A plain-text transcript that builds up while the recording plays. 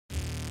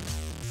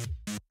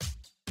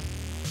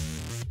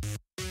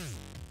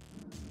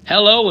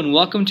Hello and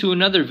welcome to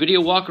another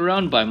video walk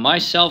around by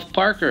myself,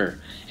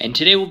 Parker. And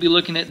today we'll be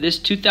looking at this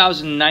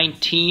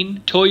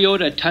 2019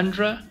 Toyota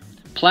Tundra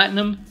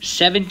Platinum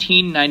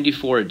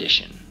 1794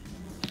 edition.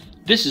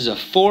 This is a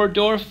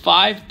 4-door,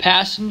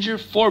 5-passenger,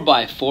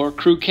 4x4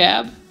 crew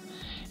cab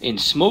in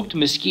smoked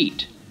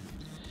mesquite.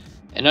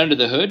 And under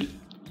the hood,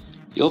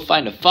 you'll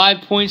find a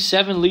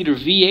 5.7 liter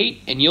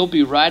V8 and you'll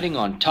be riding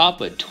on top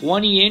of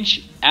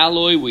 20-inch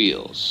alloy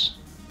wheels.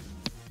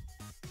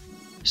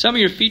 Some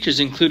of your features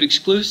include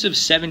exclusive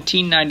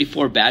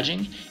 1794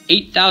 badging,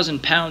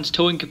 8,000 pounds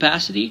towing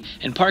capacity,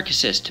 and park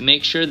assist to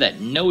make sure that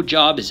no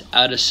job is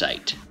out of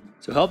sight.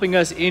 So helping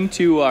us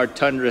into our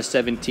Tundra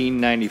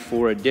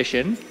 1794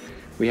 edition,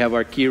 we have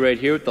our key right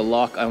here with the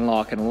lock,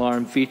 unlock, and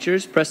alarm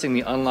features. Pressing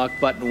the unlock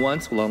button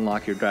once will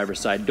unlock your driver's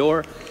side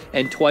door,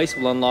 and twice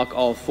will unlock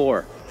all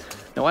four.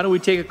 Now why don't we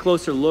take a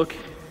closer look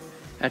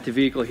at the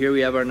vehicle here.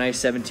 We have our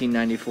nice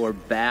 1794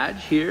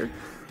 badge here.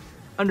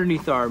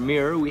 Underneath our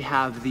mirror, we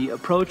have the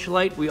approach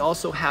light. We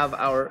also have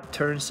our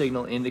turn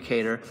signal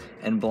indicator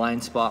and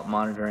blind spot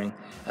monitoring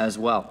as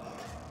well.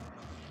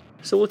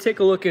 So we'll take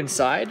a look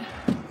inside.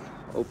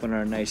 Open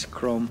our nice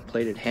chrome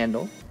plated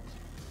handle.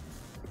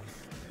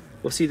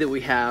 We'll see that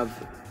we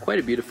have quite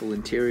a beautiful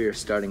interior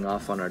starting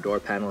off on our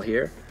door panel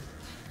here.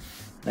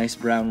 Nice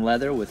brown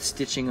leather with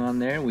stitching on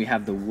there. We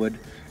have the wood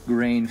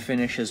grain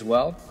finish as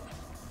well.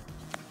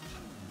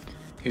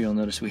 Here you'll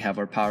notice we have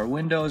our power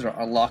windows,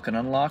 our lock and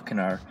unlock, and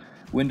our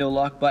window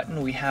lock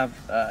button. We have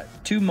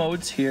two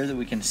modes here that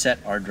we can set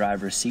our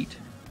driver's seat.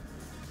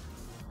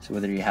 So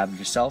whether you have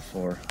yourself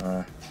or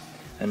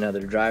another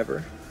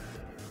driver.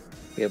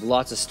 We have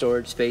lots of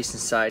storage space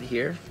inside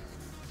here.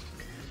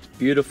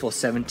 Beautiful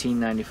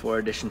 1794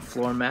 edition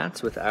floor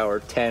mats with our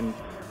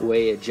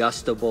 10-way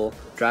adjustable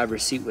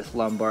driver's seat with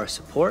lumbar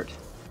support.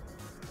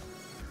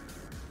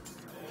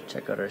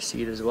 Check out our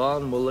seat as well,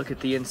 and we'll look at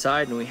the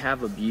inside, and we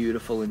have a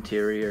beautiful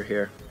interior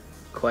here.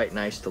 Quite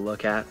nice to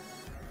look at.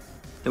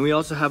 And we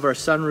also have our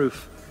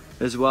sunroof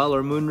as well,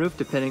 or moonroof,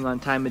 depending on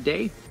time of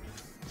day.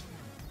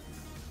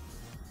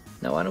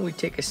 Now why don't we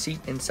take a seat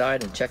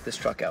inside and check this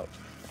truck out.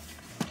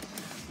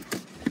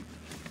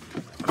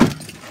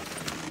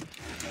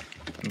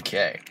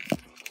 Okay.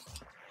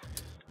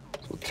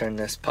 We'll turn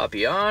this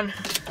puppy on.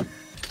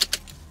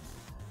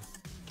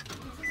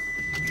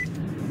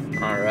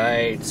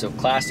 Alright, so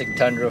classic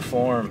Tundra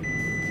form.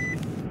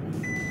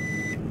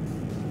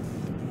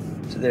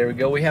 So there we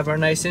go, we have our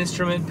nice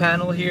instrument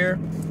panel here.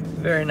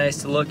 Very nice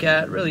to look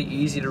at, really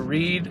easy to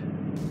read.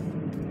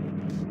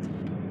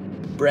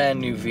 Brand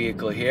new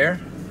vehicle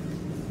here.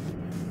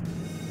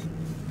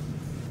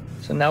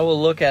 So now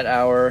we'll look at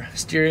our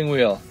steering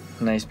wheel.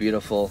 Nice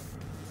beautiful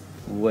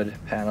wood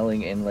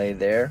paneling inlay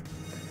there.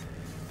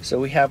 So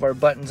we have our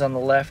buttons on the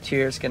left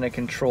here. It's going to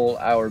control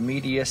our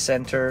media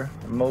center,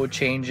 mode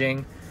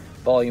changing,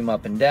 volume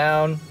up and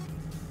down.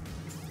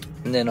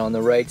 And then on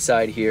the right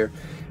side here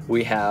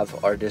we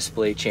have our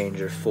display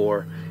changer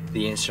for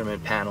the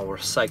instrument panel. We'll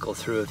cycle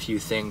through a few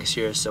things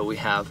here. So we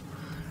have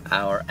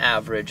our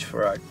average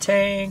for our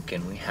tank,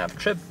 and we have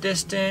trip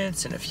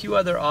distance, and a few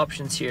other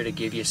options here to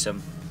give you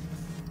some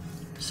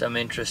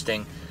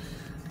interesting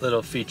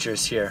little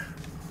features here.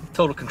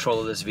 Total control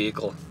of this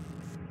vehicle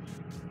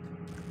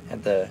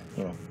at the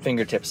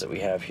fingertips that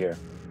we have here.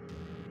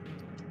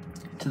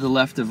 To the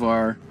left of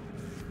our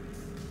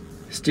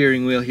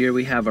steering wheel here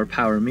we have our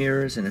power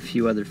mirrors and a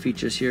few other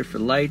features here for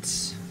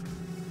lights.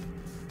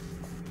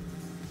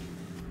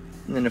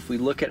 And then if we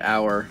look at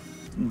our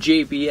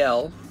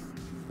JBL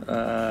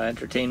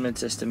entertainment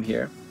system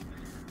here,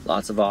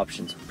 lots of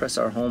options. Press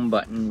our home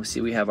button, we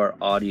see we have our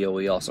audio.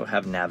 We also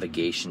have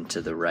navigation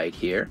to the right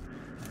here.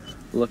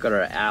 Look at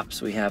our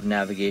apps, we have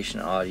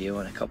navigation, audio,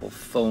 and a couple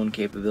phone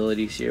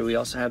capabilities here. We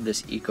also have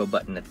this eco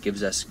button that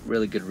gives us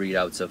really good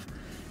readouts of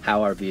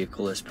how our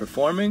vehicle is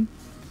performing.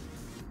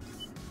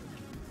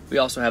 We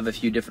also have a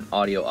few different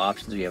audio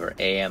options. We have our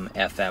AM,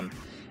 FM,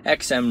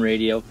 XM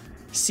radio,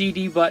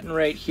 CD button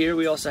right here.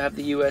 We also have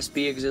the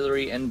USB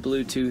auxiliary and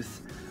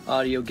Bluetooth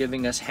audio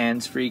giving us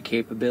hands-free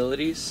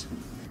capabilities.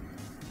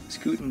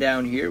 Scooting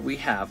down here we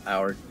have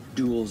our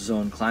dual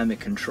zone climate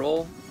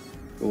control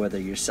for whether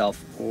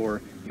yourself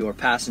or your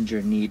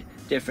passenger need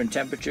different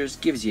temperatures.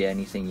 Gives you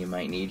anything you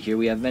might need. Here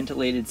we have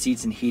ventilated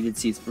seats and heated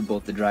seats for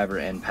both the driver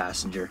and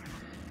passenger.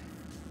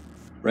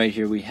 Right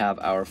here we have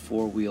our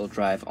 4-wheel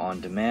drive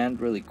on demand,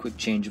 really quick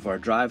change of our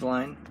drive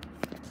line.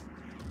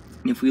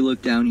 If we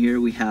look down here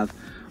we have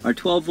our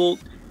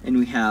 12-volt, and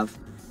we have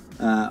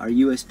our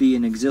USB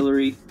and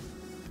auxiliary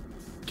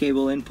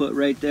cable input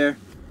right there.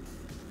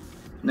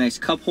 Nice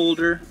cup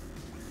holder.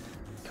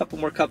 A couple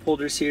more cup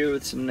holders here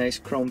with some nice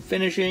chrome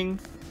finishing.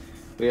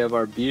 We have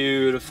our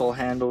beautiful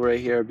handle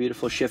right here, our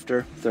beautiful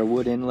shifter with our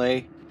wood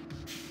inlay.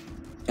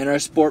 And our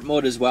sport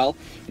mode as well,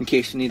 in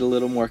case you need a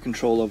little more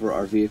control over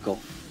our vehicle.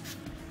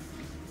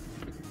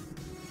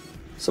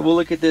 So we'll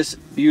look at this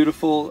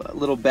beautiful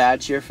little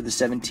badge here for the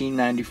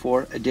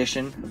 1794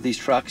 edition of these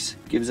trucks.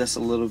 Gives us a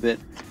little bit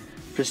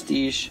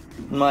prestige,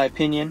 in my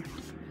opinion.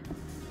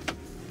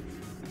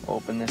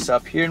 Open this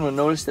up here, and we'll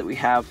notice that we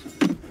have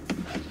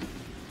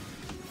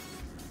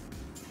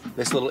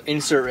this little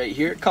insert right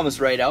here. It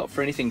comes right out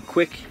for anything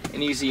quick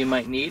and easy you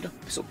might need.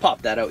 So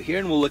pop that out here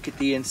and we'll look at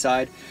the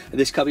inside of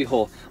this cubby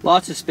hole.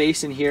 Lots of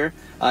space in here.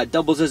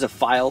 Doubles as a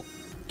file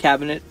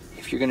cabinet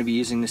if you're going to be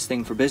using this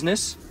thing for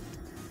business.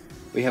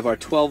 We have our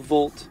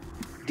 12-volt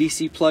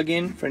DC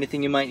plug-in for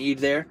anything you might need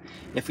there.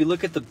 And if we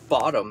look at the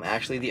bottom,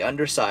 actually the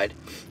underside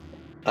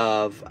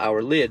of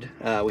our lid,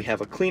 we have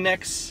a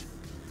Kleenex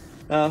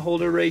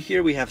holder right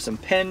here. We have some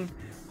pen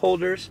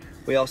holders.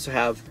 We also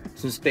have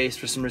some space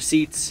for some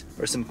receipts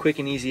or some quick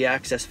and easy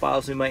access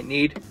files we might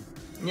need.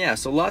 Yeah,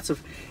 so lots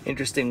of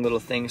interesting little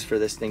things for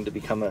this thing to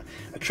become a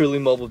truly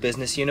mobile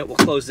business unit. We'll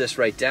close this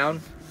right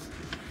down.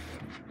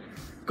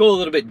 Go a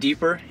little bit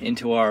deeper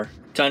into our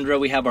Tundra.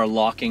 We have our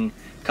locking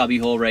cubby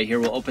hole right here.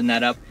 We'll open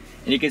that up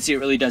and you can see it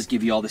really does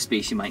give you all the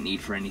space you might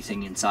need for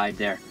anything inside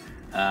there.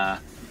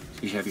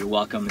 You have your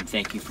welcome and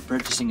thank you for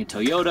purchasing a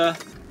Toyota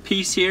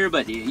piece here,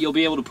 but you'll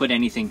be able to put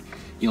anything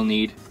you'll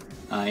need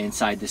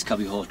inside this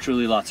cubby hole.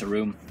 Truly lots of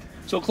room.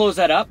 So we'll close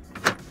that up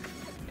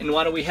and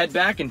why don't we head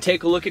back and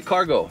take a look at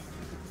cargo.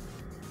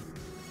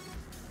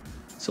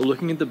 So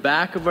looking at the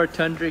back of our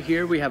Tundra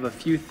here, we have a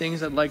few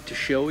things I'd like to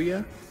show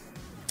you.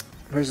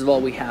 First of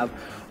all, we have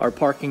our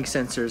parking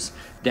sensors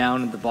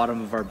down at the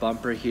bottom of our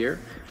bumper here.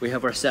 We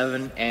have our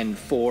 7 and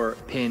 4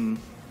 pin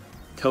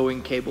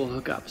towing cable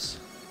hookups.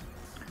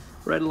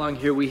 Right along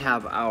here we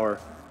have our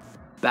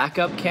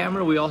backup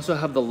camera. We also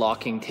have the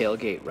locking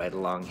tailgate right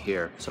along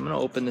here. So I'm going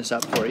to open this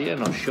up for you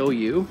and I'll show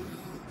you.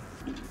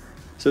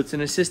 So it's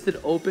an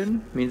assisted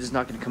open, means it's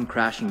not going to come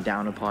crashing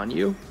down upon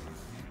you.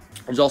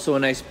 There's also a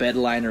nice bed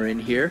liner in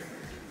here.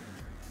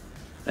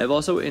 I've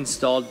also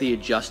installed the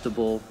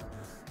adjustable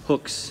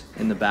hooks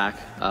in the back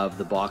of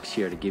the box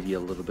here to give you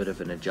a little bit of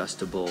an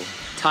adjustable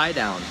tie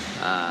down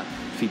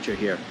feature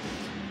here.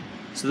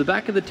 So the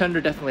back of the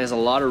Tundra definitely has a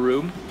lot of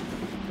room.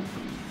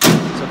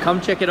 So come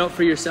check it out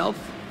for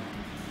yourself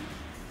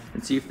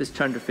and see if this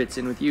Tundra fits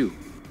in with you.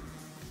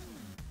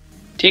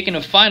 Taking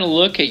a final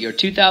look at your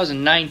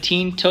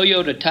 2019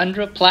 Toyota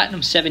Tundra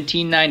Platinum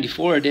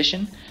 1794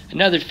 edition,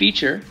 another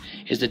feature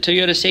is the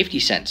Toyota Safety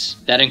Sense.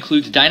 That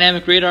includes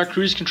dynamic radar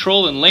cruise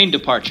control and lane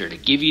departure to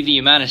give you the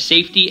amount of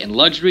safety and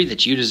luxury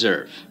that you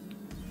deserve.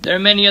 There are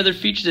many other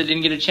features I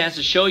didn't get a chance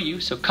to show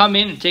you, so come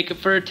in and take it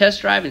for a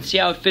test drive and see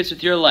how it fits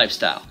with your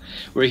lifestyle.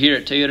 We're here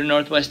at Toyota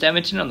Northwest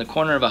Edmonton on the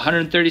corner of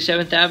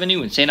 137th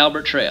Avenue and St.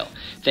 Albert Trail.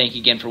 Thank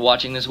you again for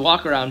watching this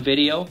walk around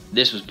video.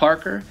 This was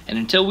Parker, and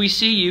until we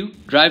see you,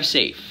 drive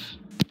safe.